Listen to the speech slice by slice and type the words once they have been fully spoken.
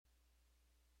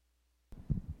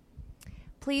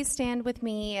Please stand with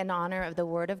me in honor of the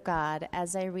Word of God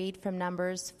as I read from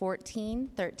Numbers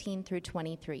 14:13 through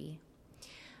 23.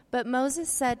 But Moses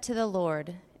said to the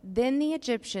Lord, "Then the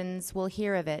Egyptians will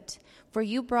hear of it, for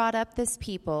you brought up this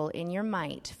people in your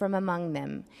might from among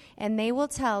them, and they will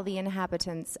tell the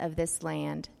inhabitants of this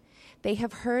land. They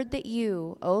have heard that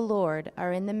you, O Lord,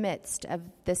 are in the midst of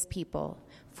this people.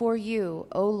 For you,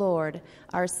 O Lord,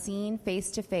 are seen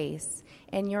face to face,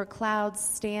 and your cloud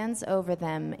stands over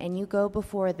them, and you go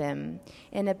before them,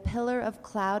 in a pillar of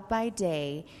cloud by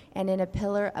day, and in a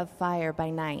pillar of fire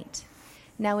by night.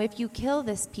 Now if you kill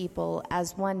this people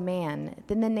as one man,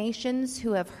 then the nations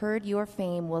who have heard your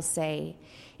fame will say,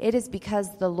 'It is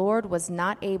because the Lord was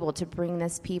not able to bring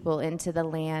this people into the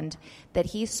land that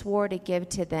he swore to give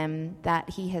to them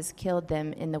that he has killed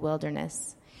them in the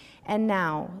wilderness.' And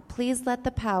now, please let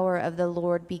the power of the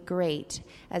Lord be great,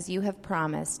 as you have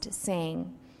promised,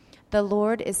 saying, 'The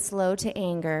Lord is slow to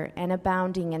anger and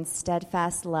abounding in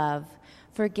steadfast love,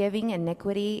 forgiving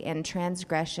iniquity and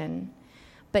transgression.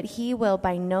 But he will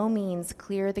by no means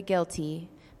clear the guilty,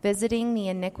 visiting the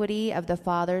iniquity of the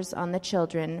fathers on the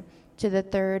children to the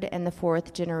third and the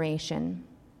fourth generation.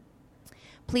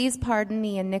 Please pardon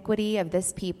the iniquity of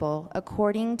this people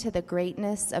according to the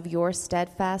greatness of your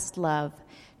steadfast love,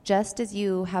 just as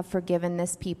you have forgiven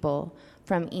this people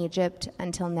from Egypt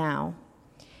until now.'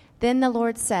 Then the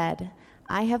Lord said,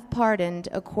 'I have pardoned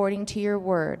according to your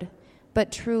word,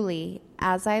 but truly,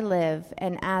 as I live,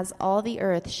 and as all the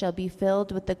earth shall be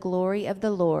filled with the glory of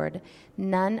the Lord,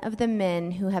 none of the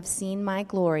men who have seen my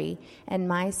glory and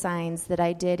my signs that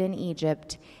I did in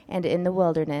Egypt and in the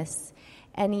wilderness,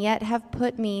 and yet have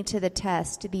put me to the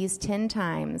test these 10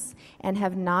 times, and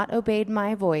have not obeyed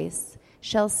my voice,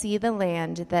 shall see the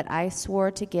land that I swore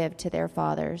to give to their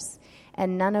fathers,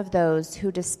 and none of those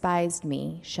who despised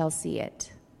me shall see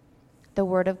it.'" The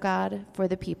word of God for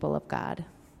the people of God.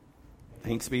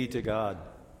 Thanks be to God.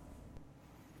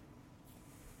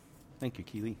 Thank you,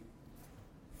 Keely.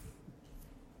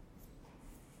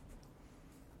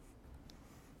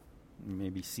 You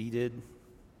may be seated.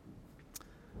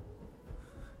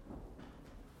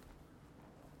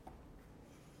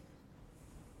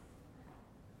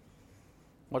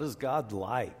 What is God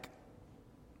like?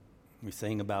 We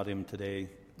sang about him today,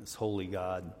 this holy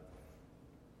God.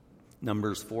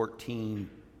 Numbers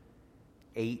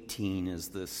 14:18 is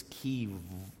this key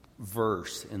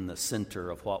verse in the center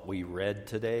of what we read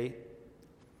today.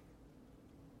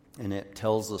 And it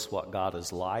tells us what God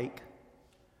is like.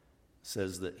 It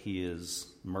says that he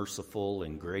is merciful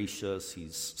and gracious.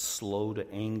 He's slow to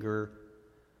anger,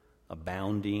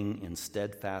 abounding in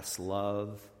steadfast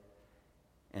love,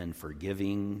 and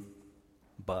forgiving,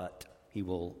 but he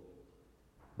will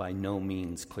by no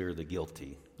means clear the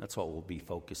guilty. That's what we'll be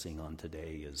focusing on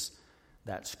today, is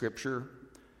that scripture.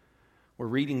 We're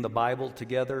reading the Bible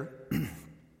together,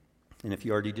 and if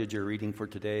you already did your reading for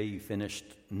today, you finished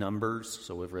Numbers,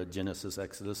 so we've read Genesis,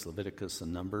 Exodus, Leviticus,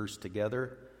 and Numbers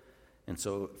together. And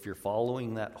so if you're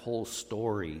following that whole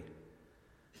story,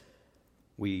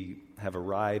 we have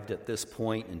arrived at this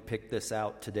point and picked this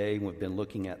out today. We've been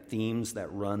looking at themes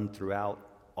that run throughout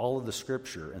all of the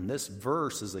scripture. And this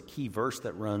verse is a key verse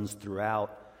that runs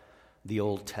throughout the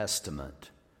Old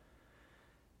Testament.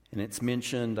 And it's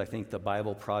mentioned, I think the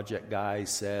Bible Project guy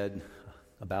said,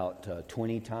 about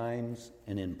 20 times.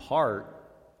 And in part,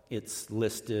 it's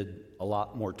listed a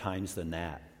lot more times than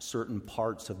that. Certain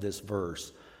parts of this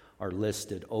verse are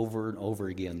listed over and over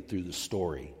again through the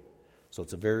story. So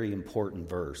it's a very important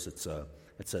verse. It's a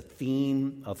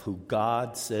theme of who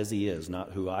God says he is,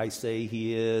 not who I say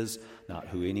he is, not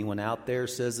who anyone out there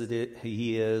says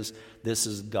he is. This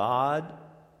is God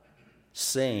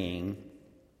saying,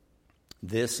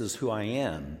 "This is who I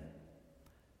am."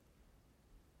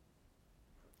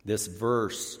 This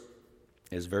verse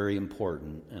is very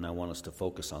important, and I want us to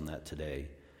focus on that today.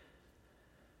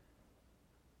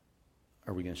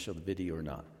 Are we going to show the video or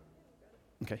not?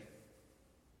 Okay.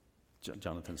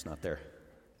 Jonathan's not there.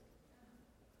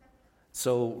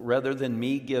 So rather than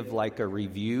me give like a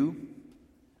review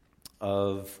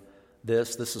of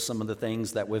this is some of the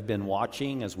things that we've been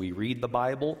watching as we read the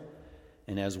Bible.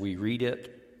 And as we read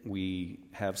it, we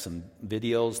have some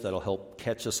videos that'll help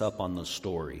catch us up on the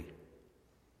story.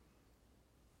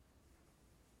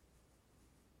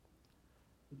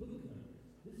 The book of Numbers.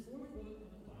 This fourth book of the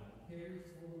Bible carries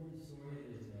forward the story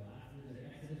of Israel after their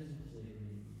exodus from slavery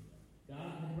in Egypt. God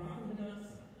had brought them to Mount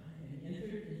Sinai and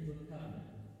entered into a covenant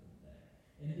with them there.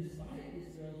 And despite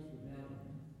Israel's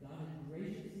rebellion, God had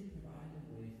graciously provided a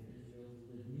way for Israel to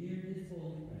live near his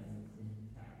holy presence in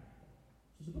the tabernacle.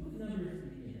 So the book of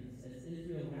Numbers begins as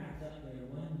Israel wraps up their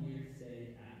 1-year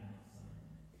stay at Mount Sinai.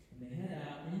 And they head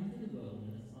out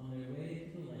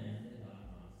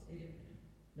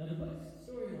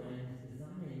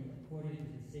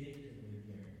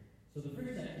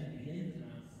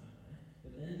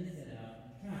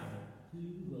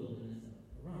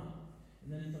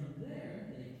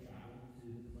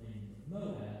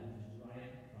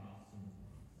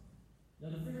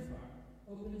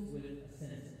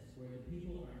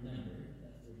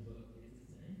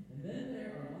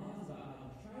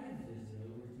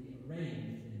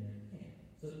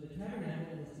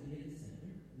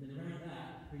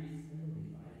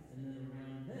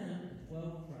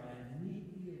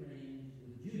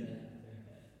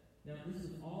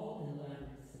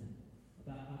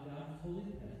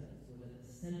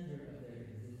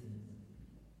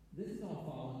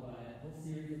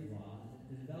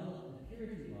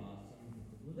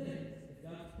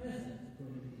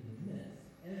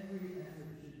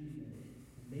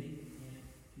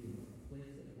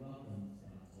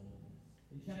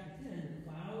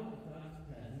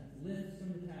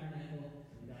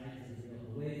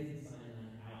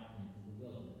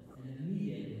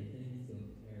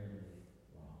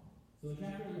So in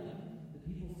chapter 11, the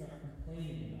people start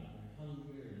complaining about their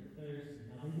hunger and thirst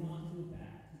and how they want to go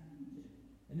back to Egypt.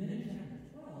 And then in chapter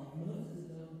 12,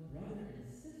 Moses' own brother and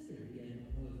sister begin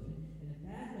opposing and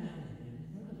bad-mouthing him in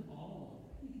front of all of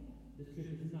the people. This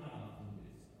trip is not off to a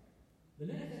good start.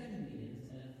 The next section begins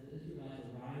as the Israelites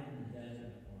arrive in the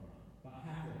desert of Paran, about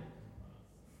halfway to the promised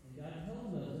land. And God tells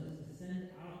Moses to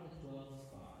send out the 12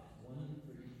 spies, one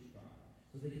for each tribe,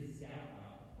 so they can scout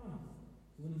out the promised land.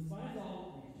 So when the spies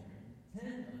all return, 10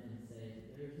 of them say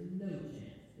that there is no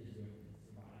chance Israel can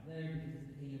survive there because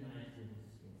the Canaanites will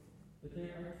destroy them. But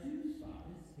there are 2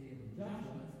 spies, Caleb and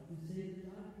Joshua, who say that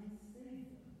God can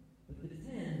save them. But the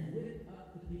 10 whip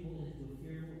up the people into a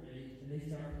fearful rage, and they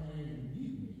start planning a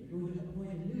mutiny. They're going to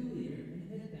appoint a new leader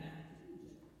and head back to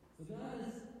Egypt. So God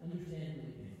is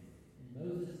understandably angry, and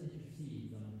Moses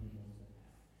intercedes on the people's behalf.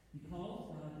 He calls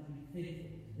God to be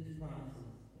faithful to his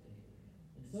promises to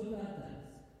Abraham. And so God does,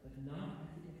 but not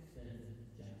at the expense of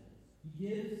his justice. He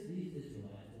gives these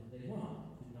Israelites what they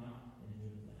want, to not enter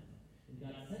the land. And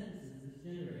God sentences this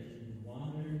generation to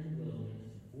wander in the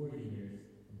wilderness for 40 years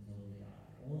until they die.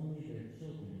 Only their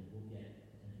children will get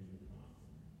to enter the promised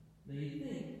land. Now you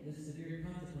think this severe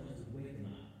consequence would wake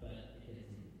them up, but it gets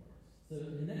even worse. So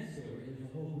in the next story, there's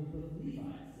a whole group of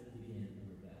Levites that begin a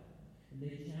rebellion. And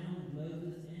they challenge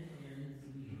Moses and Aaron's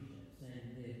leadership,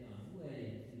 saying they have gone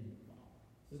way too far.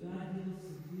 So God deals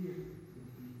severely with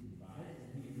these Levites,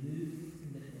 and he renews his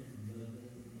commitment to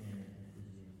Moses and Aaron as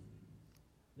Israel's leaders.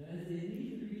 Now as they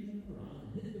leave the region of Paran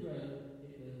and hit the road,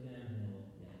 it goes downhill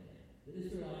yet again. The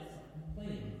Israelites start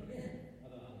complaining again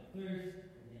about their thirst,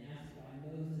 and they ask why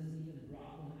Moses even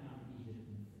brought them out of Egypt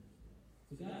in the first place.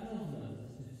 So God tells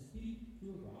Moses to speak to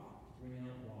a rock to bring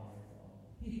out water for all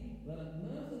the people. But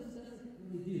Moses doesn't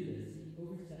really do this. He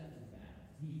oversteps his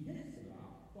bounds. He hits the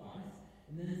rock twice,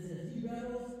 and then says, "You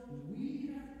rebels, do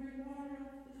we have to bring water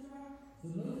out of this rock?" So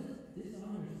Moses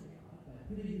dishonors God by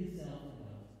putting himself in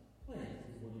God's place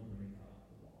as one to bring out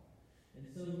the water. And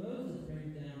so Moses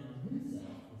brings down on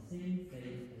himself the same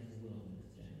fate as the wilderness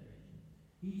generation.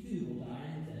 He too will die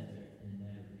in the desert and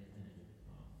never get to enter the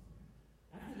promised land.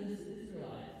 After this, the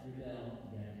Israelites rebel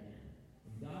yet again,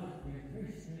 and God brings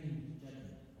very strange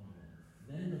judgment on them.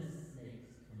 Then the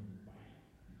snakes come and bite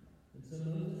people. And so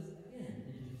Moses again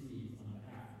intercedes on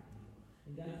behalf of the people.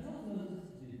 And God tells Moses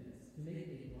to do this, to make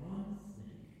a bronze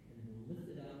snake and to lift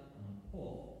it up on a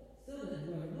pole, so that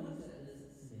whoever looks at this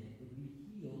snake would be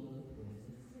healed of the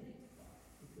poisonous snake.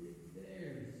 It's a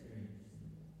very strange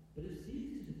symbol. But it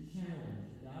speaks to the challenge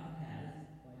that God has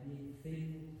by being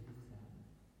faithful to his covenant.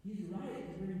 He's right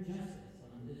to bring justice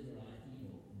on the Israelite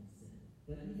evil and sin.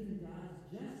 But even God's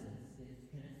justice gets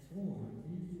transformed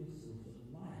into a source of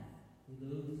life for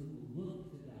those who will look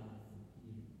to God for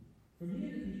healing. From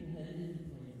here, the people head into the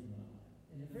plains of Moab.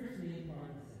 And the first main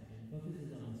part of the section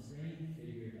focuses on the strange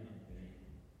figure of Balaam.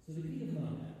 So the king of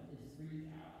Moab is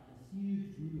freaked out at this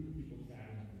huge group of people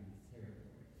traveling through his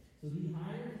territory. So he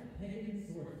hires a pagan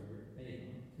sorcerer,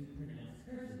 Balaam, to pronounce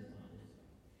curses on Israel.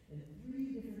 And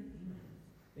 3 different times,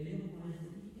 Balaam finds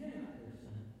that he cannot curse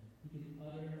them. He can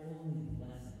utter only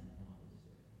blessing on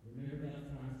Israel. Remember God's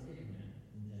promise to Abraham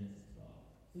in Genesis 12.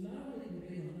 So not only can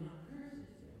Balaam not curse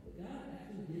Israel, but God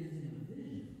actually gives him a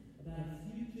vision about a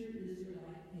future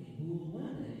Israelite king who will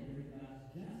one day bring God's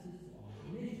justice to all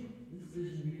the nations. This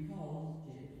vision recalls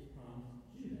Jacob's promise to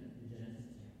Judah in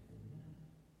Genesis chapter 49.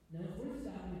 Now, it's worth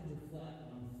stopping to reflect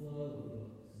on the flow of the book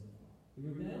so far. The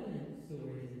rebellion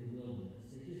stories in the wilderness,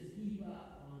 they just heap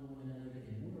up on one another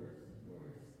getting worse and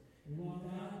worse. And while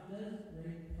God does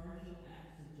bring partial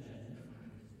acts of judgment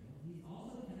on Israel, he's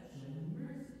also kept showing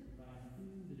mercy, providing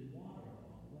food and water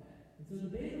along the way. And so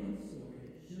the Balaam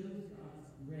story shows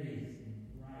God's grace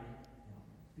in bright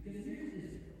colors. Because here's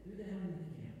Israel. They're down in the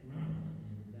camp, grumbling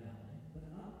and rebelling. But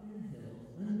up in the hills,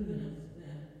 unbeknownst to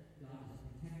them, God is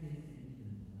protecting and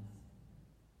even blessing.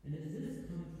 And it's this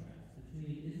contrast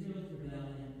between Israel's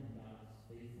rebellion and God's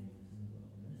faithfulness in the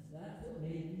wilderness, that's what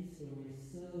made these stories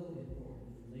so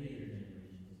important for later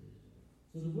generations of Israel.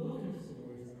 So the wilderness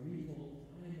stories are retold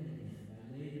time and again by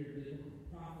later biblical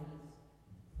prophets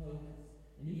and poets,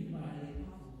 and even by the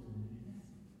apostles in the New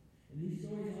Testament. And these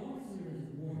stories always serve as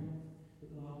a warning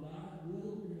that while God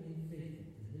will remain faithful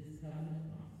to his covenant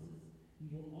promises, he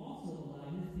will also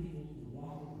allow his people to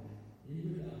walk away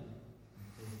in rebellion and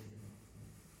face the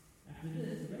consequences. After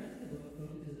this, the rest of the book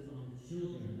focuses on the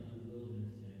children of the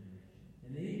wilderness generation,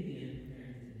 and they begin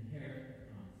preparing to inherit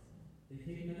the promised land. They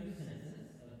take another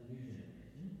census of the new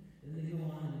generation, and they go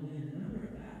on and win a number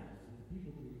of battles with the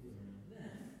people groups around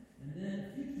them, and then a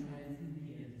few tribes can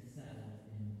begin to settle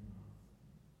in the promised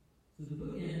land. So the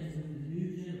book ends with the new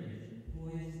generation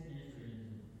poised to enter into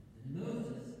the land. And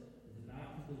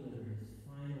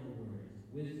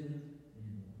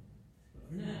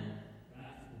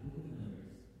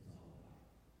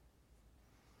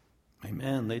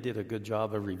they did a good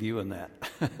job of reviewing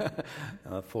that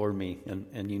for me.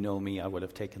 And you know me, I would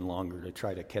have taken longer to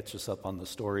try to catch us up on the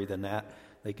story than that.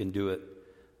 They can do it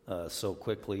so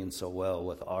quickly and so well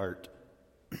with art.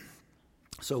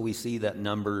 So we see that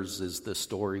Numbers is the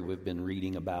story we've been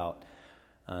reading about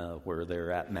where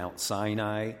they're at Mount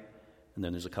Sinai. And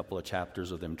then there's a couple of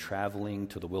chapters of them traveling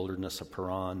to the wilderness of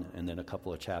Paran, and then a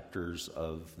couple of chapters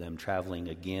of them traveling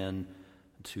again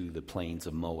to the plains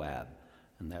of Moab.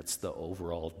 And that's the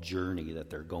overall journey that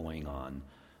they're going on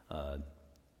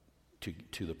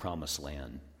to the promised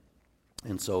land.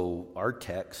 And so our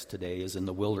text today is in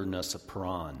the wilderness of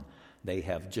Paran. They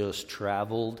have just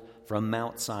traveled from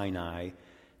Mount Sinai.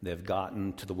 They've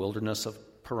gotten to the wilderness of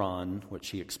Paran, which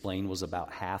he explained was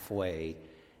about halfway,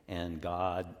 and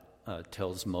God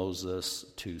tells Moses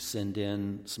to send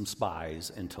in some spies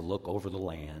and to look over the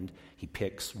land. He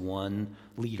picks one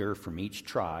leader from each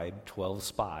tribe, 12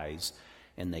 spies,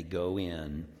 and they go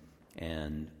in,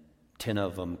 and 10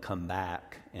 of them come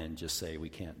back and just say, we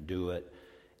can't do it.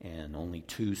 And only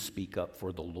 2 speak up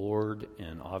for the Lord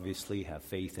and obviously have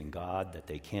faith in God that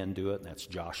they can do it. And that's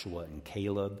Joshua and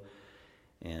Caleb.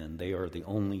 And they are the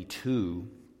only 2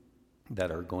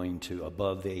 that are going to,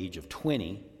 above the age of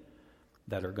 20,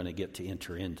 that are going to get to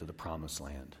enter into the promised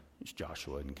land. It's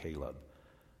Joshua and Caleb.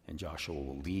 And Joshua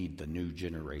will lead the new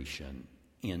generation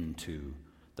into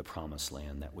the promised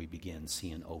land that we begin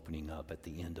seeing opening up at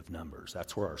the end of Numbers.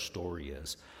 That's where our story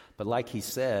is. But like he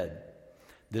said,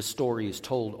 this story is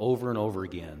told over and over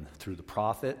again through the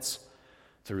prophets,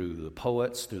 through the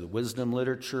poets, through the wisdom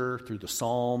literature, through the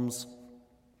Psalms.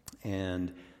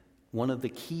 And one of the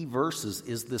key verses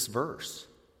is this verse.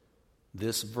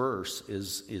 This verse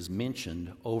is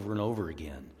mentioned over and over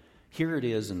again. Here it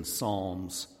is in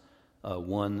Psalms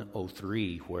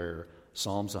 103, where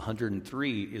Psalms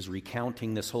 103 is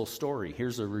recounting this whole story.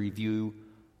 Here's a review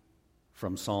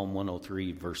from Psalm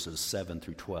 103, verses 7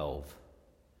 through 12.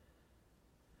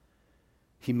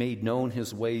 He made known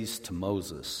his ways to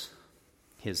Moses,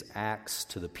 his acts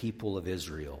to the people of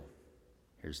Israel.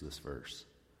 Here's this verse.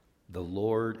 The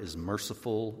Lord is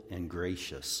merciful and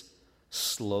gracious,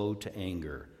 slow to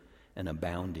anger, and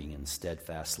abounding in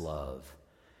steadfast love.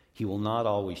 He will not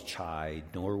always chide,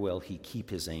 nor will he keep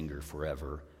his anger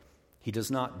forever. He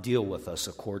does not deal with us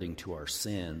according to our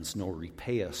sins, nor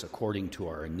repay us according to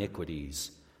our iniquities.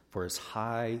 For as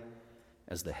high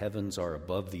as the heavens are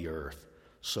above the earth,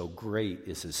 so great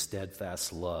is his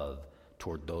steadfast love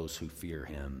toward those who fear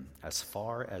him. As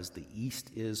far as the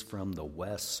east is from the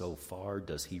west, so far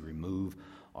does he remove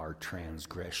our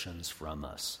transgressions from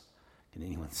us. Can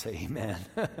anyone say amen?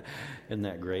 Isn't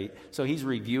that great? So he's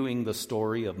reviewing the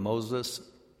story of Moses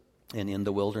and in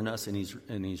the wilderness, and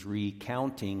he's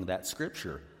recounting that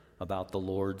scripture about the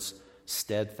Lord's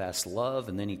steadfast love.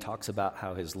 And then he talks about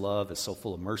how his love is so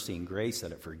full of mercy and grace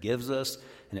that it forgives us,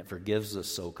 and it forgives us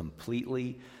so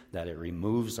completely that it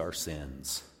removes our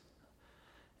sins.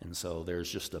 And so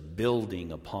there's just a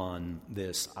building upon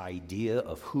this idea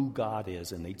of who God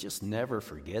is, and they just never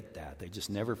forget that. They just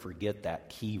never forget that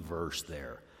key verse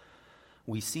there.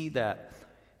 We see that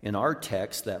in our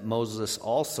text that Moses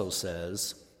also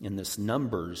says in this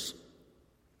Numbers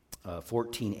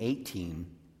 14:18,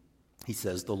 he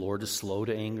says, the Lord is slow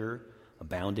to anger,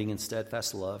 abounding in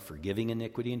steadfast love, forgiving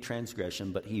iniquity and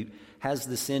transgression. But he has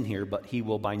this in here, but he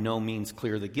will by no means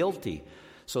clear the guilty.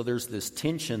 So there's this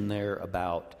tension there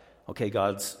about, okay,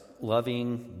 God's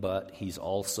loving, but he's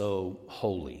also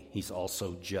holy. He's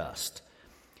also just.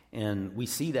 And we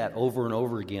see that over and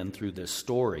over again through this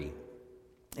story.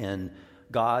 And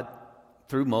God,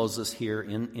 through Moses here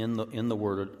in the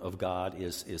Word of God,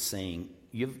 is saying,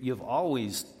 you've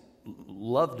always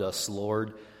loved us,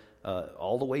 Lord,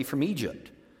 all the way from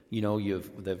Egypt. You know,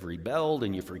 they've rebelled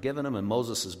and you've forgiven them. And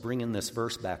Moses is bringing this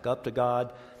verse back up to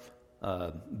God.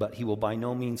 But he will by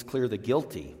no means clear the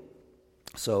guilty.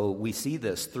 So we see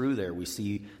this through there. We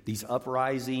see these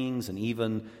uprisings, and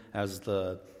even as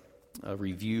the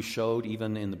review showed,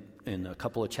 even in a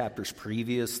couple of chapters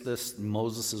previous, this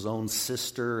Moses' own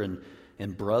sister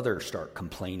and brother start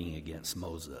complaining against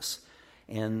Moses.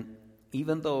 And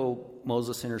even though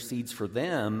Moses intercedes for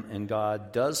them and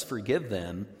God does forgive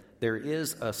them, there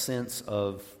is a sense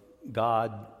of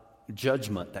God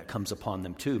judgment that comes upon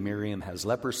them too. Miriam has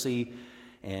leprosy,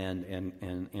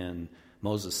 and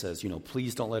Moses says,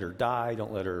 please don't let her die.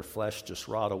 Don't let her flesh just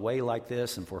rot away like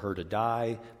this. And for her to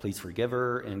die, please forgive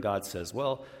her. And God says,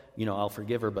 well, I'll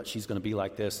forgive her, but she's going to be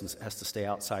like this and has to stay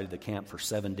outside of the camp for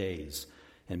 7 days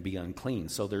and be unclean.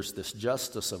 So there's this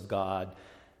justice of God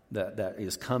that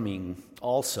is coming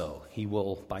also. He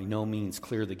will by no means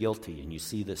clear the guilty. And you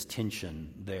see this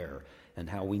tension there. and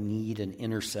how we need an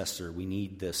intercessor. We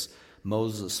need this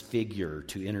Moses figure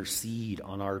to intercede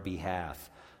on our behalf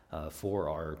for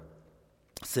our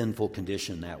sinful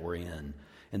condition that we're in.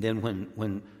 And then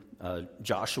when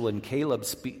Joshua and Caleb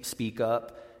speak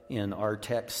up in our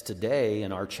text today,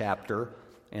 in our chapter,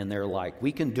 and they're like,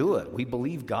 we can do it. We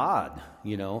believe God,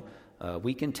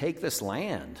 we can take this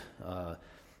land.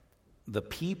 The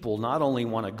people not only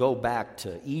want to go back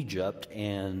to Egypt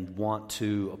and want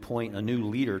to appoint a new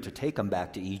leader to take them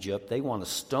back to Egypt, they want to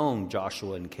stone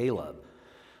Joshua and Caleb.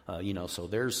 So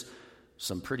there's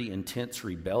some pretty intense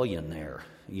rebellion there,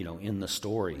 in the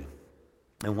story.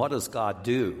 And what does God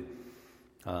do?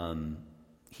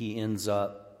 He ends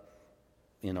up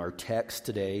in our text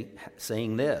today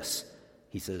saying this.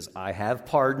 He says, I have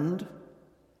pardoned.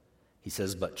 He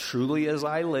says, but truly as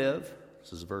I live.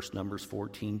 This is verse Numbers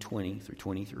 14:20 through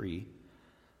 23.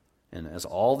 And as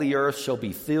all the earth shall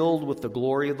be filled with the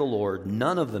glory of the Lord,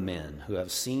 none of the men who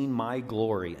have seen my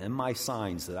glory and my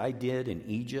signs that I did in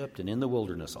Egypt and in the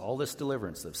wilderness, all this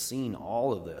deliverance, have seen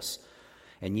all of this,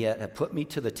 and yet have put me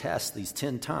to the test these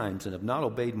 10 times and have not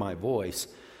obeyed my voice,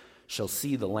 shall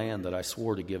see the land that I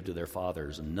swore to give to their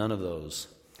fathers, and none of those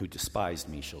who despised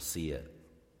me shall see it.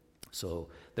 So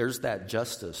there's that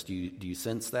justice. Do you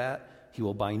sense that? He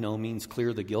will by no means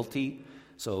clear the guilty.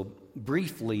 So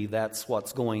briefly, that's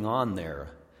what's going on there.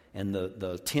 And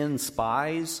the 10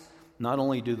 spies, not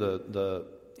only do the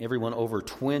everyone over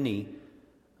 20,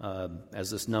 as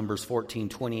this Numbers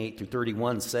 14:28 through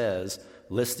 31 says,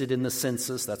 listed in the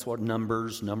census. That's what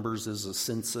Numbers is a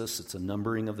census. It's a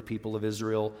numbering of the people of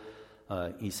Israel.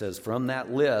 He says, from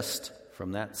that list,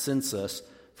 from that census,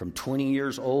 from 20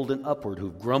 years old and upward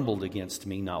who've grumbled against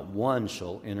me, not one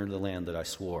shall enter the land that I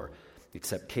swore,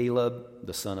 except Caleb,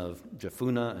 the son of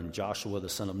Jephunneh, and Joshua, the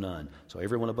son of Nun. So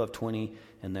everyone above 20,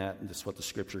 and that's what the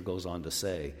scripture goes on to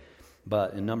say.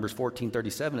 But in Numbers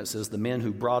 14:37, it says, the men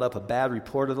who brought up a bad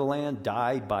report of the land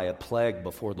died by a plague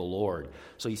before the Lord.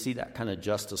 So you see that kind of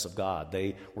justice of God.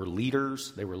 They were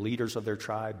leaders. They were leaders of their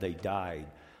tribe. They died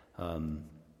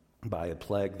by a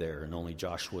plague there, and only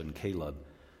Joshua and Caleb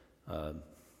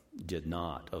did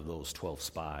not, of those 12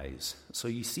 spies. So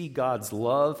you see God's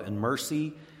love and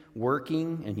mercy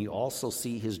working, and you also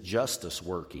see his justice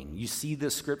working. You see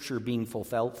this scripture being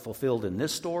fulfilled in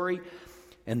this story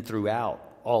and throughout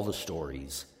all the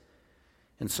stories.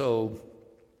 And so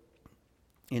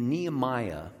in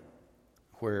Nehemiah,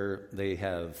 where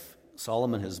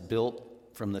Solomon has built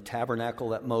from the tabernacle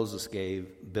that Moses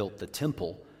gave, built the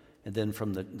temple, and then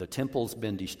from the temple's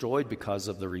been destroyed because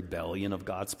of the rebellion of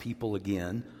God's people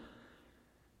again,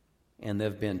 and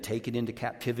they've been taken into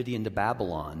captivity into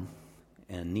Babylon.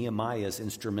 And Nehemiah is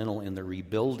instrumental in the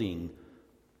rebuilding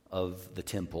of the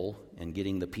temple and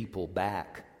getting the people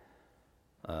back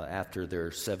after their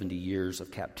 70 years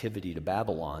of captivity to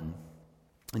Babylon.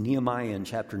 And Nehemiah in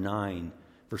chapter 9,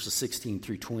 verses 16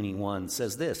 through 21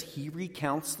 says this. He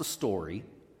recounts the story,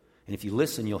 and if you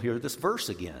listen, you'll hear this verse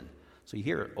again. So you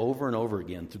hear it over and over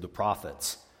again through the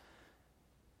prophets.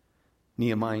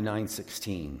 Nehemiah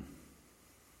 9:16.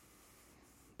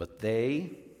 But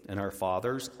they and our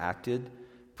fathers acted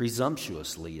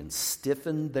presumptuously and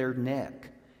stiffened their neck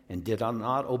and did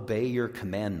not obey your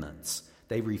commandments.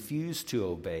 They refused to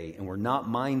obey and were not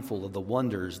mindful of the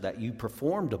wonders that you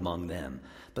performed among them.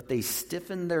 But they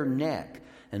stiffened their neck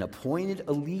and appointed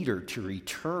a leader to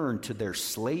return to their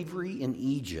slavery in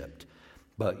Egypt.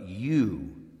 But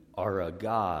you are a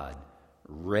God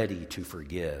ready to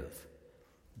forgive,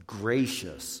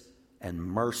 gracious and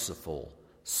merciful,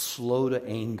 slow to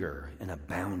anger and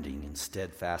abounding in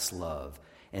steadfast love,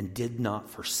 and did not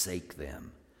forsake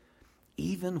them.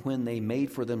 Even when they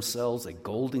made for themselves a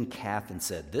golden calf and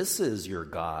said, this is your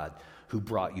God who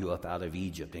brought you up out of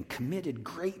Egypt, and committed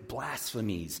great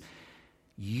blasphemies,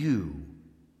 you,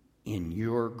 in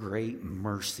your great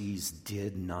mercies,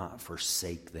 did not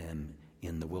forsake them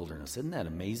in the wilderness. Isn't that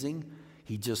amazing?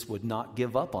 He just would not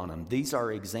give up on them. These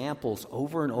are examples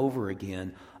over and over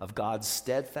again of God's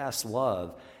steadfast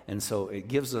love. And so it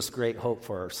gives us great hope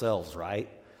for ourselves, right?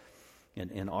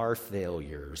 In our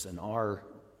failures and our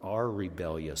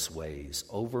rebellious ways.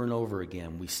 Over and over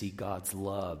again, we see God's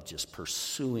love just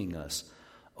pursuing us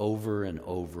over and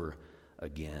over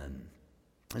again.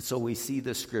 And so we see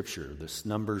this scripture, this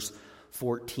Numbers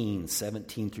 14,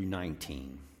 17 through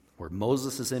 19. Where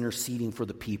Moses is interceding for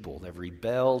the people. They've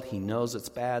rebelled. He knows it's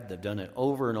bad. They've done it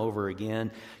over and over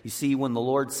again. You see, when the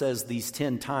Lord says these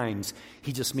 10 times,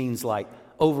 he just means like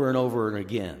over and over and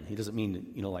again. He doesn't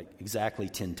mean, like exactly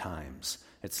 10 times.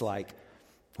 It's like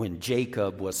when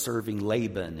Jacob was serving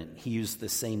Laban, and he used the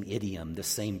same idiom, the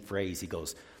same phrase. He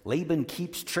goes, Laban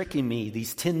keeps tricking me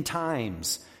these 10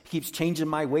 times. He keeps changing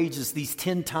my wages these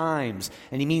 10 times.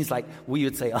 And he means like we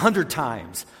would say 100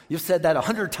 times. You've said that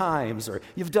 100 times, or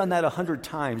you've done that 100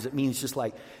 times. It means just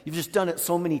like you've just done it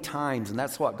so many times. And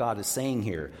that's what God is saying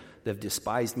here. They've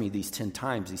despised me these 10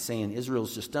 times. He's saying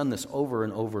Israel's just done this over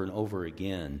and over and over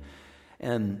again.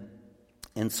 And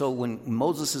so when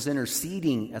Moses is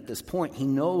interceding at this point, he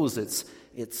knows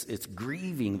it's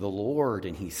grieving the Lord,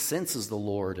 and he senses the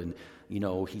Lord, and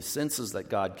he senses that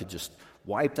God could just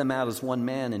wipe them out as one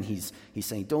man, and he's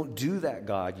saying, don't do that,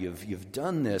 God. You've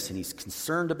done this, and he's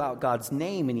concerned about God's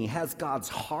name, and he has God's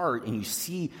heart, and you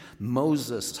see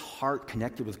Moses' heart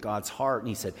connected with God's heart, and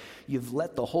he said, you've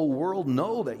let the whole world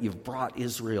know that you've brought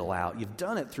Israel out. You've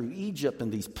done it through Egypt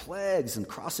and these plagues and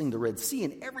crossing the Red Sea,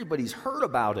 and everybody's heard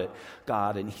about it,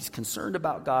 God, and he's concerned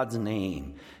about God's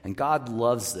name, and God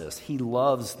loves this. He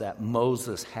loves that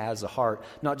Moses has a heart,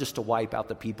 not just to wipe out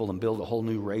the people and build a whole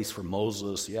new race for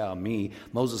Moses, me.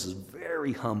 Moses is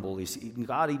very humble.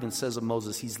 God even says of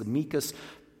Moses, he's the meekest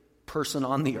person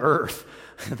on the earth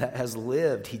that has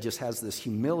lived. He just has this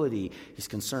humility. He's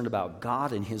concerned about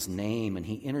God and his name, and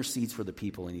he intercedes for the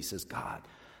people, and he says, God,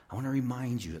 I want to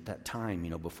remind you at that time,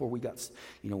 before we got,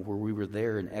 where we were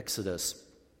there in Exodus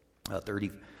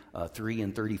 33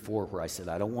 and 34, where I said,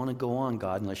 I don't want to go on,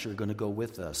 God, unless you're going to go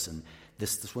with us. And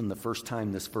this is when the first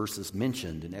time this verse is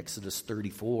mentioned in Exodus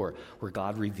 34, where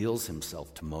God reveals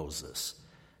himself to Moses.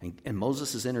 And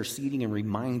Moses is interceding and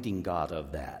reminding God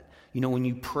of that. When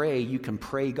you pray, you can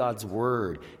pray God's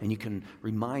word, and you can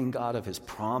remind God of his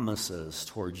promises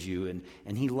towards you.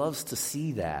 And he loves to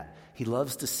see that. He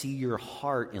loves to see your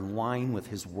heart in line with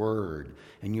his word,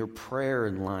 and your prayer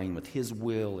in line with his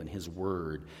will and his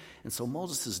word. And so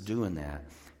Moses is doing that.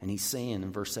 And he's saying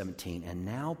in verse 17, and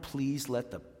now please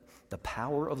let the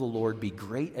power of the Lord be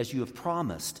great as you have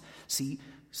promised. See,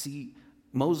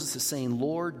 Moses is saying,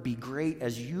 Lord, be great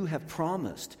as you have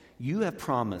promised. You have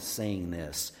promised saying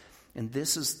this. And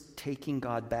this is taking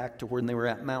God back to when they were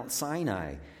at Mount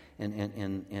Sinai.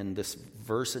 And this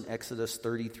verse in Exodus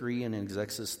 33 and in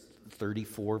Exodus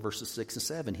 34, verses 6 and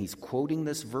 7, he's quoting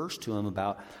this verse to him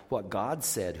about what God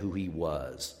said who he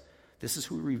was. This is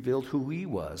who revealed who he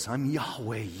was. I'm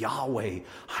Yahweh, Yahweh.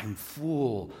 I'm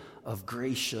full of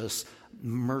gracious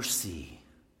mercy.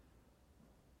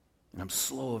 And I'm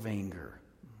slow of anger.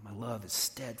 My love is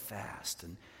steadfast.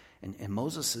 And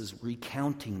Moses is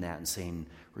recounting that and saying,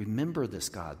 remember this,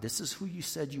 God. This is who you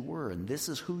said you were, and this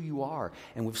is who you are.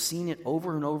 And we've seen it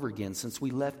over and over again since we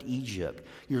left Egypt.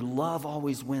 Your love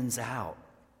always wins out.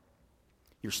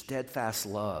 Your steadfast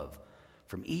love.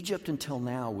 From Egypt until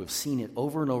now, we've seen it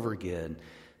over and over again,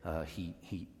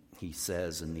 he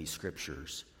says in these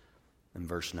scriptures. In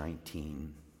verse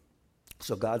 19.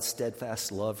 So God's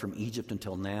steadfast love from Egypt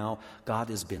until now, God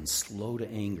has been slow to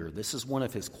anger. This is one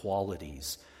of his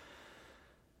qualities.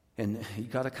 And you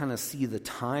got to kind of see the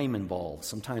time involved.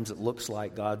 Sometimes it looks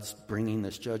like God's bringing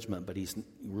this judgment, but he's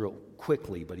real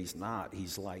quickly, but he's not.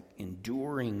 He's like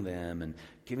enduring them and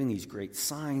giving these great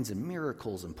signs and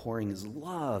miracles and pouring his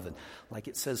love. And like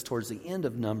it says towards the end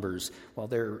of Numbers, while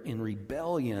they're in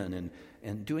rebellion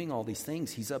and doing all these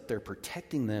things, he's up there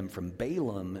protecting them from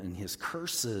Balaam and his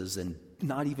curses, and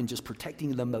not even just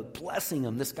protecting them, but blessing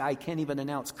them. This guy can't even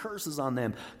announce curses on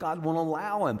them. God won't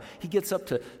allow him. He gets up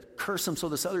to curse him so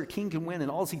this other king can win,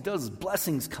 and all he does is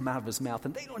blessings come out of his mouth,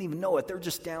 and they don't even know it. They're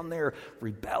just down there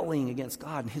rebelling against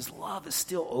God, and his love is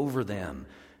still over them.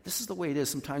 This is the way it is.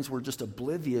 Sometimes we're just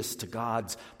oblivious to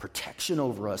God's protection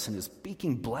over us and his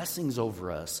speaking blessings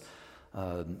over us.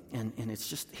 And it's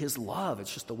just his love.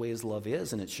 It's just the way his love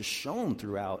is, and it's just shown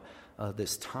throughout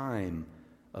this time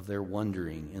of their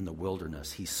wandering in the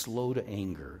wilderness. He's slow to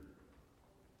anger.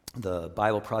 The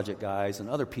Bible Project guys and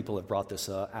other people have brought this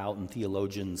out, and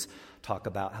theologians talk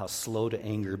about how slow to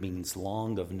anger means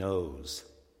long of nose.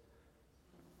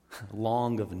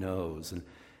 Long of nose.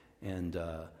 And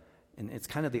it's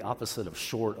kind of the opposite of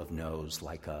short of nose,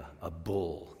 like a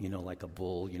bull. Like a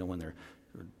bull, when they're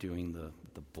doing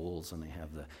the bulls, and they have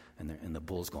the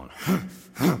bull's going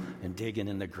and digging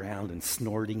in the ground and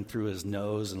snorting through his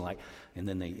nose, and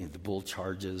then the bull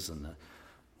charges, and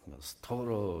goes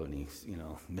Toro, and he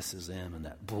misses him, and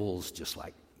that bull's just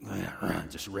like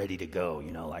just ready to go,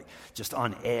 like just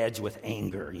on edge with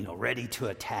anger, ready to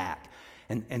attack.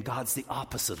 And God's the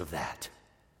opposite of that.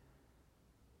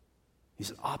 He's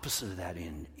the opposite of that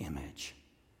in image.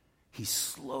 He's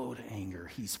slow to anger.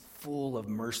 He's full of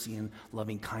mercy and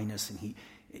loving kindness, and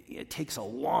it takes a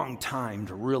long time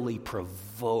to really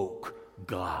provoke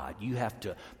God. You have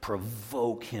to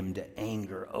provoke him to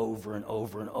anger over and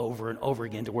over and over and over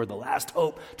again, to where the last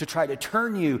hope to try to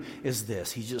turn you is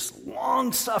this. He's just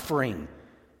long-suffering.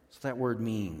 So that word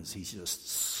means he's just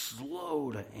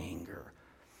slow to anger.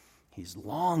 He's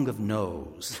long of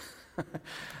nose.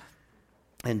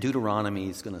 And Deuteronomy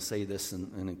is going to say this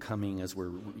in coming as we're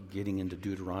getting into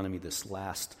Deuteronomy, this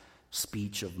last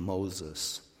speech of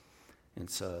Moses.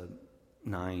 It's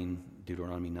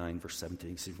Deuteronomy 9, verse 17.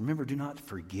 He says, remember, do not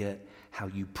forget how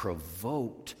you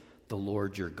provoked the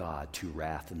Lord your God to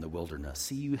wrath in the wilderness.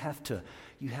 See, you have to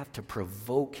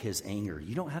provoke his anger.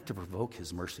 You don't have to provoke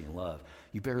his mercy and love.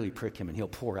 You barely prick him and he'll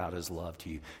pour out his love to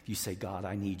you. If you say, God,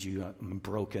 I need you, I'm a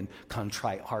broken,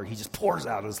 contrite heart, he just pours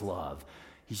out his love.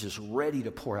 He's just ready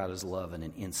to pour out his love in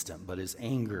an instant, but his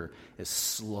anger is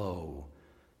slow.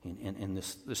 And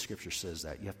this scripture says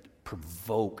that. You have to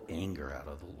provoke anger out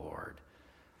of the Lord.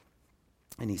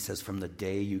 And he says, from the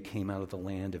day you came out of the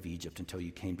land of Egypt until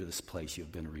you came to this place, you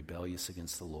have been rebellious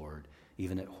against the Lord.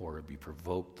 Even at Horeb, you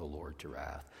provoked the Lord to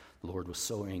wrath. The Lord was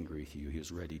so angry with you, he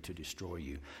was ready to destroy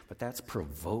you. But that's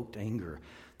provoked anger.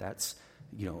 That's,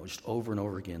 just over and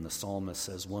over again. The psalmist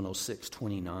says,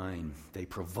 106:29, they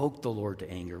provoked the Lord to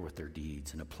anger with their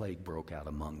deeds, and a plague broke out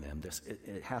among them.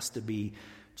 It has to be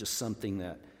just something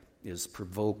that is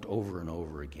provoked over and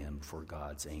over again before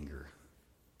God's anger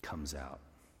comes out.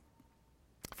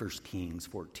 1 Kings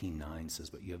 14:9 says,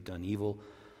 but you have done evil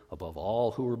above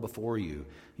all who were before you.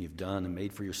 You've done and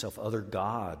made for yourself other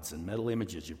gods and metal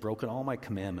images. You've broken all my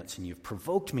commandments, and you've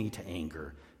provoked me to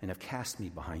anger and have cast me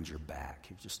behind your back.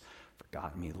 You've just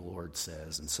forgotten me, the Lord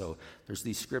says. And so there's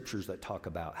these scriptures that talk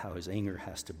about how his anger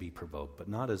has to be provoked, but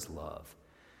not his love.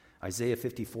 Isaiah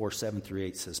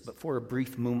 54:7-8 says, but for a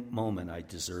brief moment I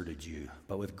deserted you,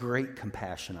 but with great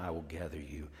compassion I will gather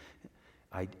you.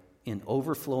 In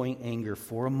overflowing anger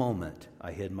for a moment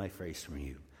I hid my face from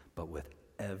you, but with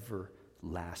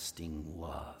everlasting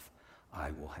love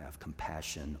I will have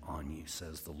compassion on you,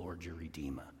 says the Lord your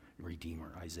Redeemer.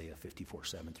 Isaiah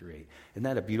 54:7-8. Isn't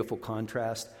that a beautiful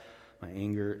contrast? My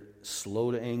anger,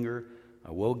 slow to anger.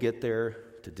 I will get there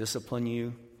to discipline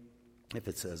you. If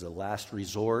it's as a last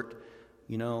resort,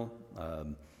 the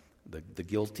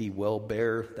guilty will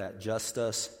bear that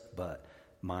justice, but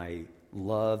my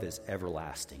love is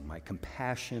everlasting. My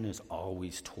compassion is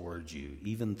always towards you,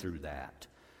 even through that.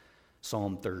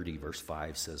 Psalm 30, verse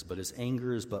 5 says, but his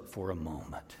anger is but for a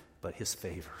moment, but his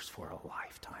favor is for a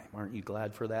lifetime. Aren't you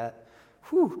glad for that?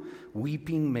 Whew.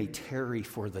 Weeping may tarry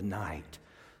for the night,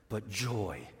 but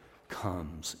joy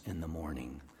comes in the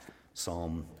morning.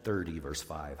 Psalm 30, verse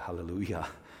 5. Hallelujah.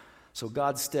 So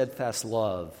God's steadfast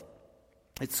love,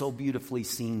 it's so beautifully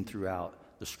seen throughout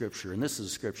the scripture. And this is a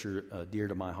scripture dear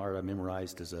to my heart. I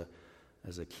memorized as a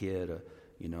kid,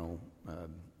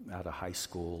 out of high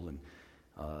school, and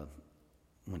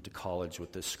went to college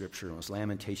with this scripture. It was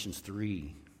Lamentations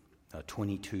 3,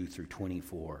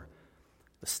 22-24.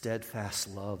 The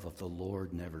steadfast love of the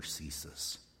Lord never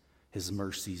ceases. His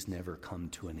mercies never come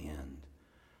to an end.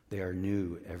 They are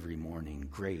new every morning.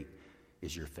 Great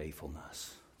is your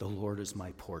faithfulness. The Lord is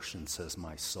my portion, says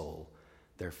my soul.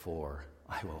 Therefore,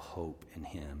 I will hope in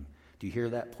him. Do you hear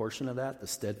that portion of that? The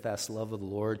steadfast love of the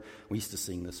Lord. We used to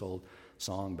sing this old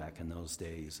song back in those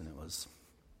days, and it was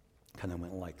kind of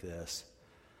went like this.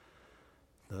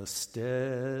 The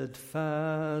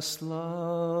steadfast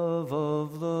love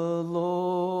of the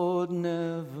Lord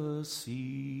never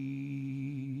ceases.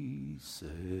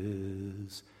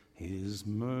 His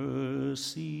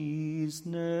mercies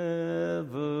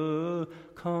never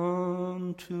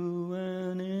come to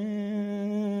an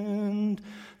end.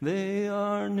 They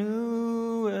are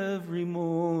new every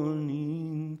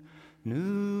morning,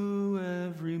 new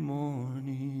every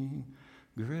morning.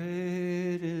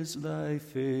 Great is thy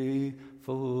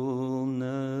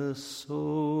faithfulness, O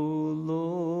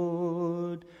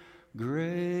Lord.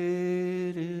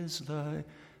 Great is thy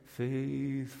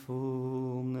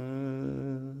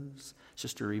faithfulness. It's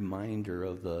just a reminder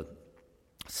of the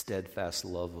steadfast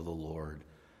love of the Lord.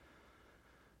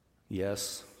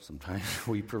 Yes, sometimes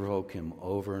we provoke him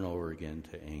over and over again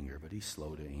to anger, but he's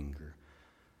slow to anger.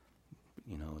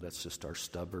 That's just our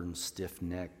stubborn,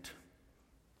 stiff-necked,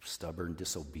 stubborn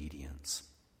disobedience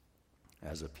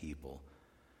as a people.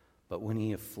 But when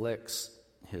he afflicts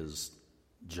his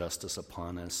justice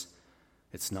upon us,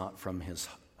 it's not from his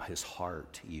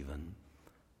heart even.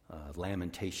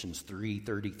 Lamentations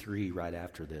 3:33 right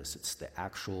after this. It's the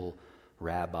actual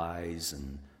rabbis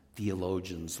and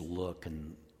theologians look,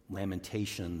 and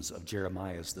Lamentations of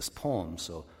Jeremiah is this poem.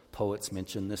 So poets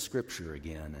mention this scripture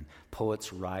again, and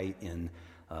poets write in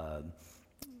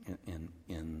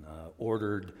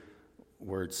ordered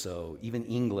words. So even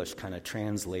English kind of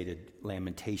translated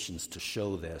Lamentations to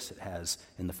show this. It has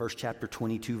in the first chapter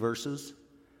 22 verses.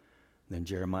 Then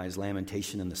Jeremiah's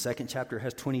lamentation in the second chapter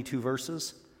has 22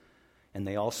 verses. And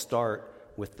they all start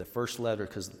with the first letter,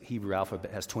 because the Hebrew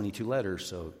alphabet has 22 letters,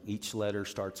 so each letter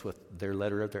starts with their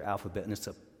letter of their alphabet, and it's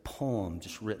a poem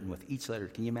just written with each letter.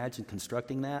 Can you imagine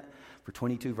constructing that for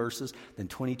 22 verses, then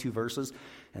 22 verses,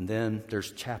 and then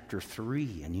there's chapter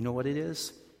 3, and you know what it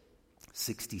is?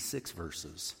 66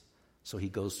 verses. So he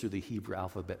goes through the Hebrew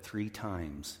alphabet 3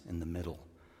 times in the middle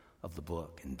of the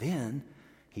book, and then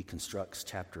he constructs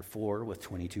chapter 4 with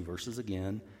 22 verses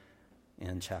again,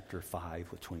 and chapter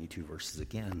 5 with 22 verses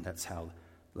again. That's how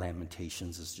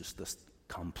Lamentations is just this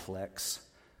complex,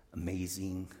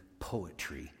 amazing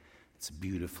poetry. It's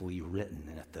beautifully written.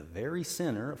 And at the very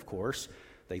center, of course,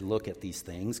 they look at these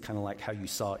things, kind of like how you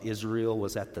saw Israel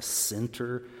was at the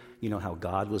center. You know how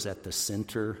God was at the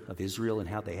center of Israel and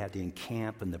how they had to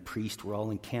encamp, and the priests were all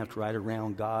encamped right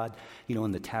around God, you know,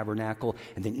 in the tabernacle.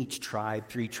 And then each tribe,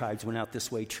 3 tribes went out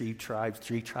this way, 3 tribes,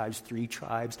 3 tribes, 3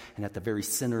 tribes. And at the very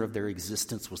center of their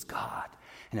existence was God.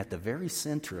 And at the very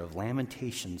center of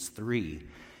Lamentations 3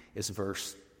 is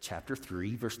chapter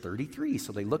 3, verse 33.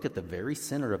 So they look at the very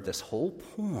center of this whole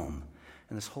poem,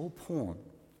 and this whole poem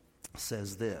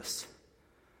says this.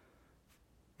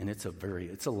 And it's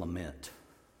a lament.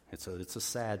 It's a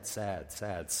sad, sad,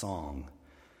 sad song.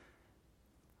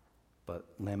 But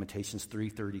Lamentations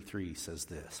 3:33 says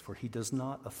this: "For he does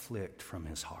not afflict from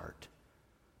his heart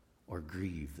or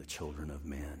grieve the children of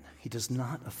men." He does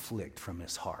not afflict from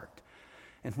his heart.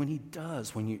 And when he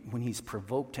does, when he's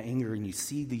provoked to anger and you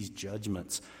see these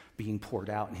judgments being poured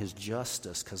out and his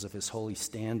justice because of his holy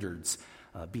standards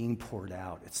being poured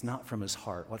out, it's not from his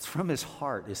heart. What's from his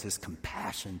heart is his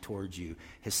compassion towards you,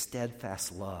 his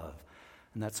steadfast love.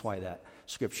 And that's why that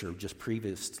scripture just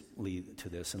previously to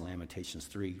this in Lamentations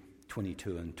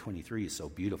 3:22 and 23 is so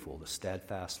beautiful. The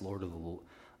steadfast love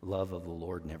of the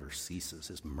Lord never ceases.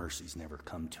 His mercies never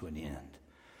come to an end.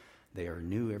 They are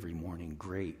new every morning.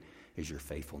 Great is your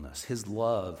faithfulness. His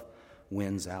love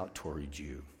wins out towards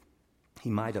you. He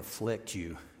might afflict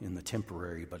you in the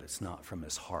temporary, but it's not from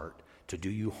his heart to do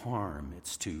you harm.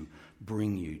 It's to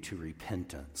bring you to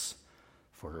repentance.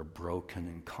 For a broken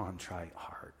and contrite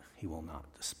heart he will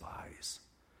not despise.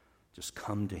 Just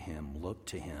come to him, look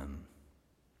to him.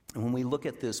 And when we look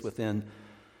at this within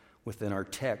our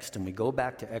text, and we go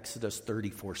back to Exodus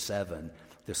 34:7,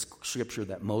 this scripture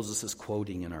that Moses is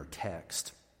quoting in our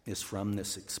text is from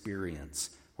this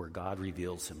experience where God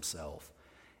reveals himself.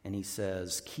 And he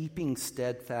says, keeping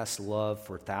steadfast love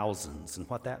for thousands. And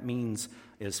what that means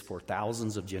is for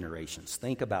thousands of generations.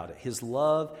 Think about it. His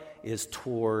love is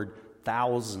toward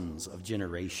thousands of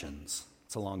generations.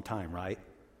 It's a long time, right?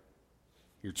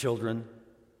 Your children,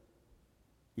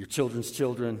 your children's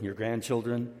children, your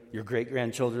grandchildren, your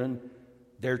great-grandchildren,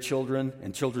 their children,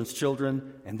 and children's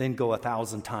children, and then go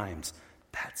 1,000 times.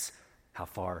 That's how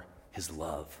far his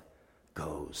love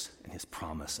goes, and his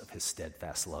promise of his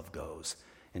steadfast love goes.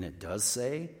 And it does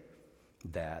say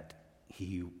that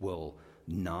he will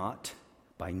not,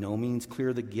 by no means,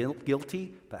 clear the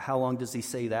guilty, but how long does he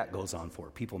say that goes on for?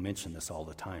 People mention this all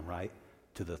the time, right?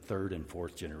 To the 3rd and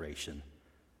 4th generation.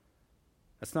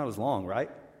 That's not as long, right?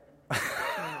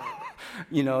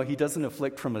 You know, he doesn't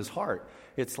afflict from his heart.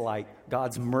 It's like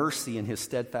God's mercy and his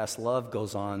steadfast love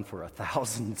goes on for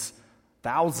thousands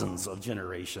of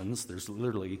generations. There's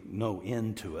literally no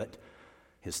end to it,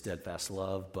 his steadfast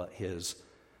love, but his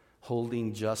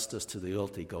holding justice to the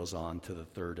guilty goes on to the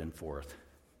 3rd and 4th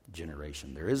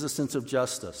generation. There is a sense of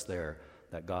justice there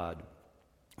that God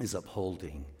is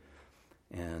upholding.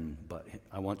 But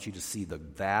I want you to see the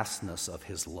vastness of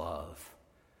his love.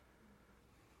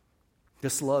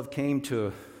 This love came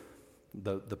to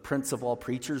the prince of all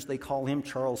preachers, they call him,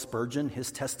 Charles Spurgeon.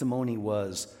 His testimony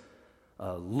was,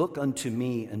 look unto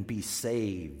me and be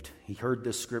saved. He heard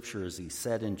this scripture as he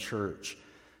said in church.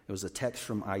 It was a text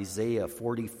from Isaiah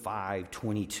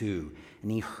 45:22.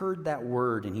 And he heard that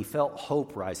word and he felt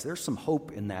hope rise. There's some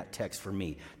hope in that text for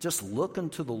me. Just look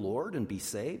unto the Lord and be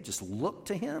saved. Just look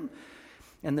to him.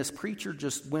 And this preacher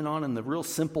just went on in the real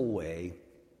simple way.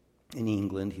 In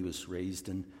England, he was raised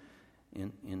in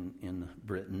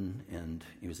Britain, and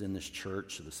he was in this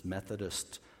church, this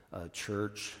Methodist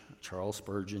church. Charles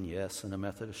Spurgeon, yes, in a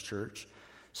Methodist church,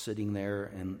 sitting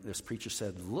there, and this preacher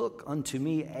said, look unto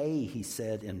me, he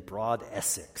said in broad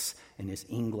Essex, in his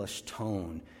English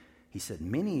tone. He said,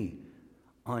 many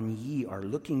on ye are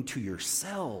looking to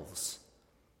yourselves,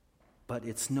 but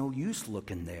it's no use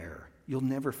looking there. You'll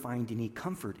never find any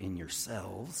comfort in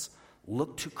yourselves.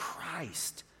 Look to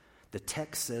Christ. The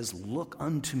text says, look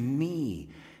unto me.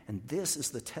 And this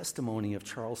is the testimony of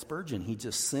Charles Spurgeon. He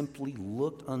just simply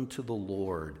looked unto the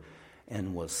Lord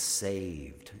and was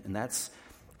saved. And that's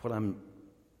what I'm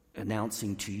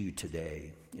announcing to you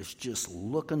today is just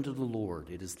look unto the Lord.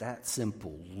 It is that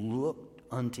simple. Look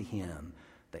unto him.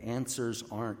 The answers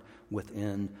aren't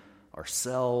within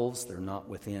ourselves. They're not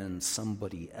within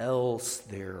somebody else.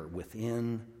 They're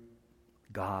within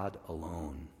God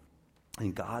alone.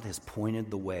 And God has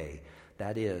pointed the way.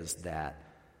 That is that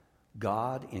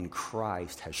God in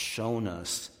Christ has shown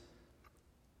us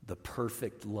the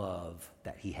perfect love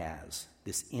that he has.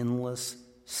 This endless,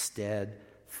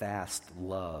 steadfast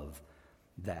love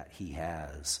that he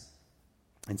has.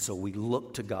 And so we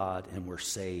look to God and we're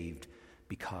saved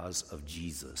because of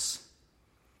Jesus.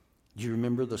 Do you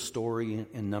remember the story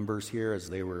in Numbers here as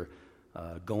they were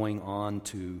going on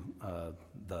to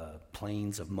the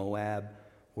plains of Moab,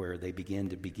 where they began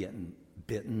to be getting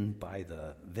bitten by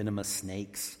the venomous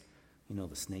snakes? You know,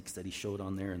 the snakes that he showed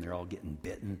on there, and they're all getting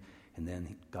bitten. And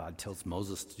then God tells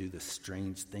Moses to do this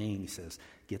strange thing. He says,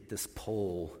 get this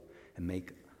pole and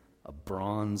make a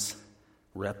bronze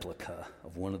replica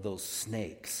of one of those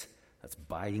snakes that's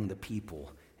biting the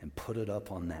people, and put it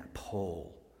up on that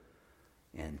pole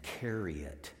and carry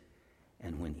it.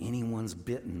 And when anyone's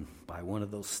bitten by one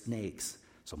of those snakes,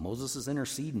 so Moses is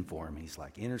interceding for him. He's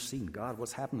like, interceding, God,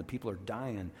 what's happened? The people are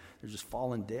dying. They're just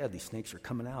falling dead. These snakes are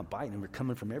coming out, biting them. They're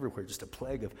coming from everywhere. Just a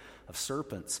plague of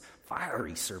serpents,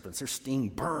 fiery serpents. Their sting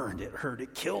burned. It hurt.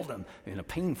 It killed them in a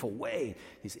painful way.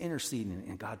 He's interceding,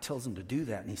 and God tells him to do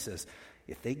that. And he says,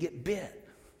 if they get bit,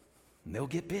 they'll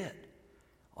get bit.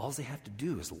 All they have to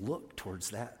do is look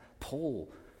towards that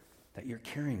pole that you're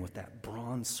carrying with that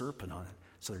bronze serpent on it.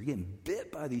 So they're getting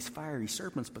bit by these fiery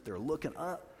serpents, but they're looking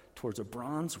up towards a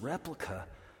bronze replica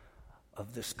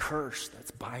of this curse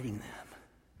that's biting them.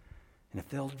 And if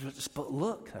they'll just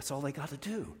look, that's all they got to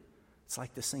do. It's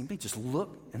like the same thing. Just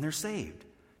look and they're saved.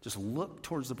 Just look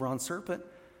towards the bronze serpent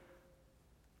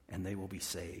and they will be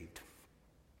saved.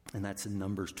 And that's in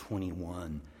Numbers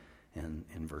 21 and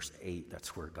in verse 8.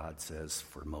 That's where God says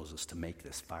for Moses to make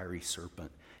this fiery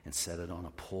serpent and set it on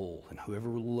a pole. And whoever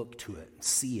will look to it and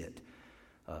see it,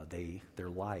 their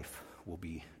life will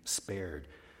be spared.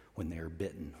 When they're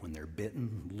bitten. When they're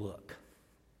bitten, look.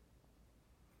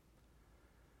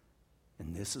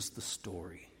 And this is the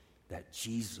story that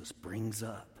Jesus brings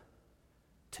up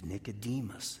to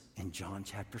Nicodemus in John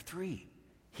chapter 3.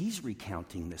 He's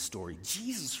recounting this story.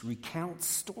 Jesus recounts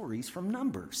stories from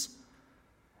Numbers.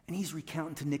 And he's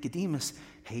recounting to Nicodemus,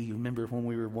 hey, you remember when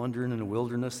we were wandering in the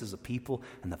wilderness as a people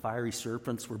and the fiery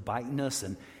serpents were biting us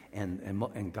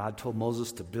and God told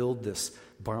Moses to build this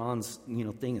bronze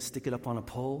thing and stick it up on a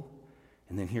pole?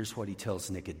 And then here's what he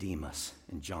tells Nicodemus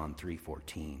in John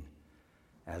 3:14.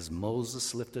 As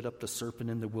Moses lifted up the serpent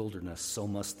in the wilderness, so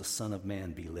must the Son of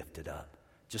Man be lifted up.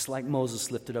 Just like Moses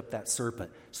lifted up that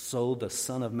serpent, so the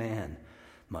Son of Man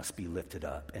must be lifted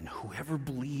up. And whoever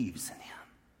believes in him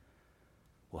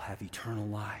will have eternal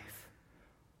life.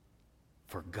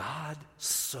 For God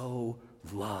so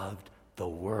loved the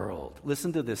world.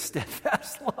 Listen to this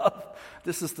steadfast love.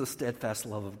 This is the steadfast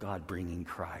love of God bringing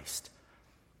Christ.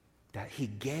 That he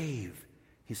gave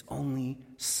his only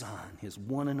Son, his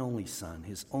one and only Son,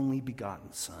 his only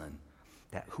begotten Son.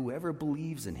 That whoever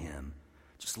believes in him,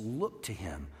 just look to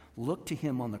him. Look to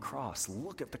him on the cross.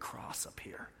 Look at the cross up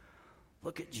here.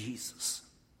 Look at Jesus.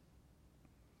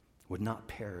 Would not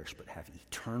perish but have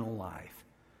eternal life.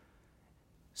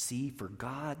 See, for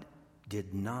God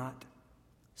did not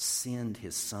send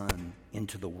his Son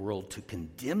into the world to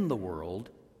condemn the world,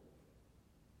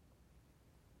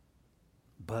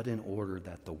 but in order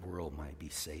that the world might be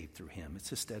saved through him. It's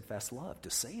his steadfast love to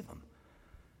save them.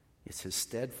 It's his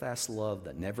steadfast love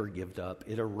that never gave up.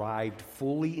 It arrived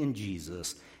fully in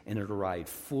Jesus, and it arrived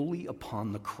fully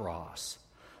upon the cross.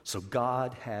 So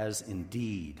God has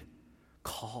indeed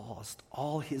caused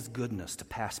all his goodness to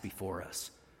pass before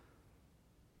us.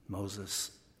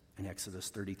 Moses in Exodus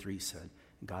 33 said,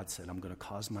 God said, I'm going to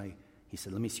cause he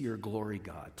said, let me see your glory,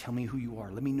 God. Tell me who you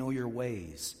are. Let me know your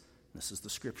ways. This is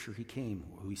the scripture he came,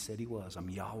 who he said he was. I'm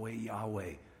Yahweh,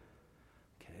 Yahweh.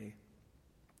 Okay?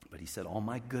 But he said, all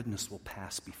my goodness will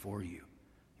pass before you.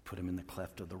 He put him in the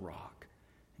cleft of the rock,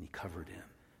 and he covered him.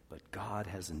 But God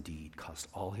has indeed caused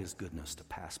all his goodness to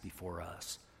pass before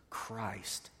us.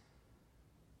 Christ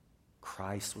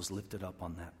was lifted up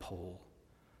on that pole,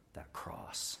 that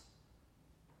cross,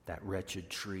 that wretched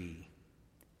tree,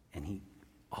 and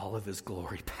all of his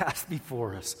glory passed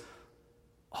before us.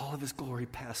 All of his glory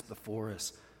passed before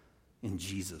us in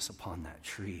Jesus upon that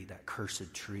tree, that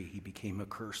cursed tree. He became a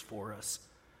curse for us.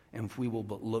 And if we will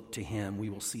but look to him, we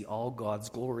will see all God's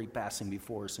glory passing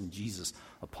before us in Jesus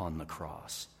upon the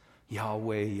cross.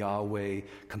 Yahweh, Yahweh,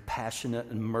 compassionate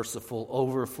and merciful,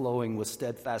 overflowing with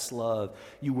steadfast love.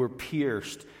 You were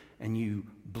pierced and you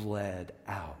bled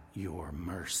out your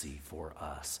mercy for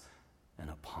us and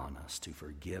upon us to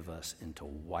forgive us and to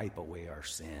wipe away our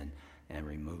sin and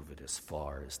remove it as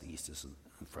far as the east is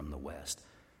from the west.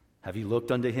 Have you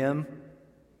looked unto him?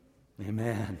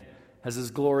 Amen. Has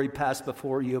his glory passed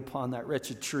before you upon that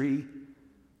wretched tree?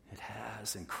 It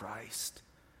has in Christ.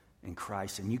 In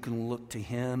Christ. And you can look to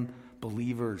him.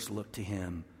 Believers look to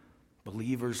him.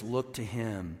 Believers look to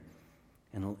him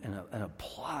and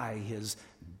apply his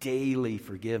daily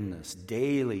forgiveness.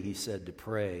 Daily, he said to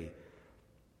pray.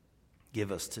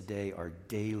 Give us today our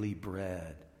daily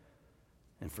bread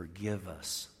and forgive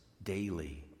us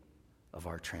daily of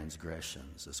our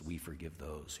transgressions as we forgive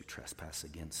those who trespass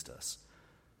against us.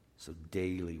 So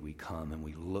daily we come and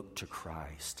we look to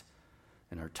Christ,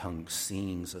 and our tongue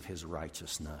sings of his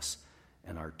righteousness,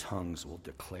 and our tongues will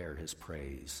declare his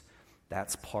praise.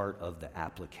 That's part of the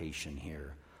application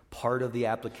here. Part of the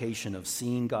application of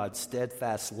seeing God's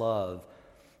steadfast love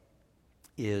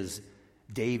is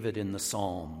David in the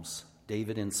Psalms.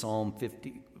 David in Psalm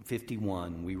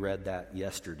 51. We read that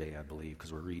yesterday, I believe,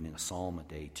 because we're reading a psalm a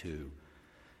day too.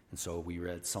 And so we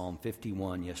read Psalm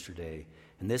 51 yesterday.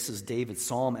 And this is David's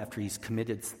psalm after he's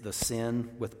committed the sin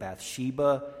with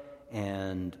Bathsheba,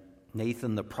 and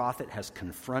Nathan the prophet has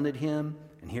confronted him.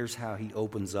 And here's how he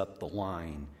opens up the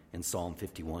line in Psalm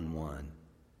 51:1.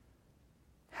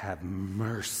 Have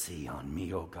mercy on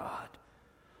me, O God.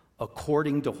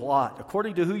 According to what?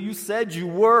 According to who you said you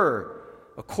were.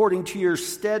 According to your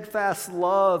steadfast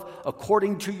love.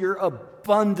 According to your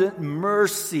abundant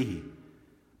mercy.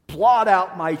 Blot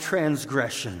out my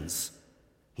transgressions.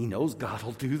 He knows God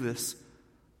will do this.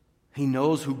 He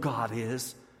knows who God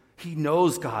is. He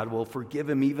knows God will forgive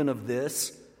him even of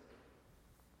this.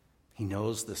 He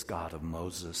knows this God of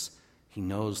Moses. He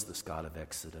knows this God of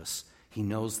Exodus. He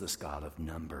knows this God of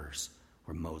Numbers,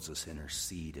 where Moses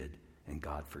interceded and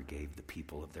God forgave the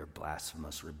people of their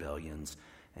blasphemous rebellions.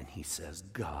 And he says,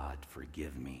 God,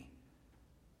 forgive me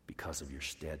because of your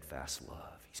steadfast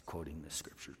love. He's quoting this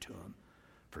scripture to him.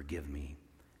 Forgive me.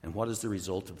 And what is the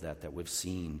result of that? That we've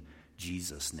seen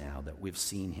Jesus now, that we've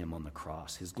seen him on the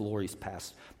cross. His glory's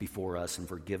passed before us and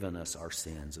forgiven us our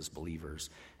sins as believers.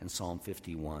 And Psalm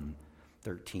 51,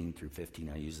 13 through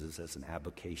 15, I use this as an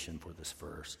application for this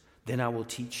verse. Then I will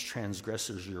teach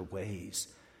transgressors your ways,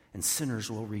 and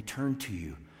sinners will return to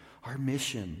you. Our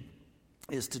mission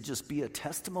is to just be a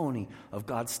testimony of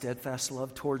God's steadfast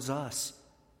love towards us.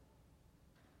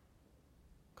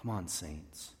 Come on,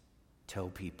 saints. Tell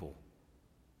people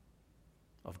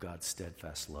of God's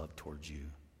steadfast love towards you,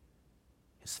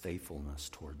 his faithfulness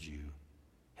towards you,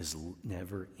 his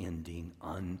never-ending,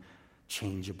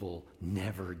 unchangeable,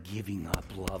 never giving up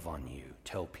love on you.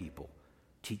 Tell people.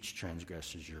 Teach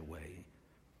transgressors your way.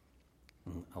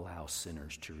 And allow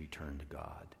sinners to return to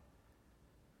God.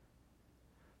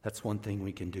 That's one thing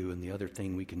we can do. And the other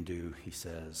thing we can do, he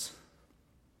says,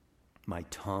 my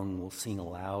tongue will sing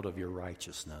aloud of your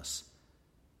righteousness.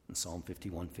 In Psalm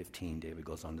 51:15, David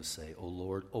goes on to say, O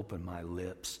Lord, open my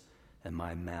lips, and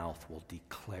my mouth will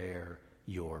declare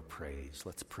your praise.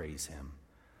 Let's praise him.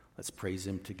 Let's praise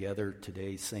him together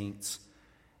today, saints.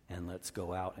 And let's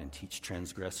go out and teach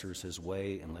transgressors his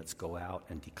way, and let's go out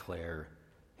and declare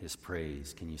his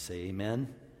praise. Can you say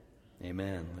amen?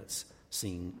 Amen. Let's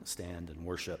sing, stand, and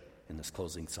worship in this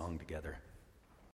closing song together.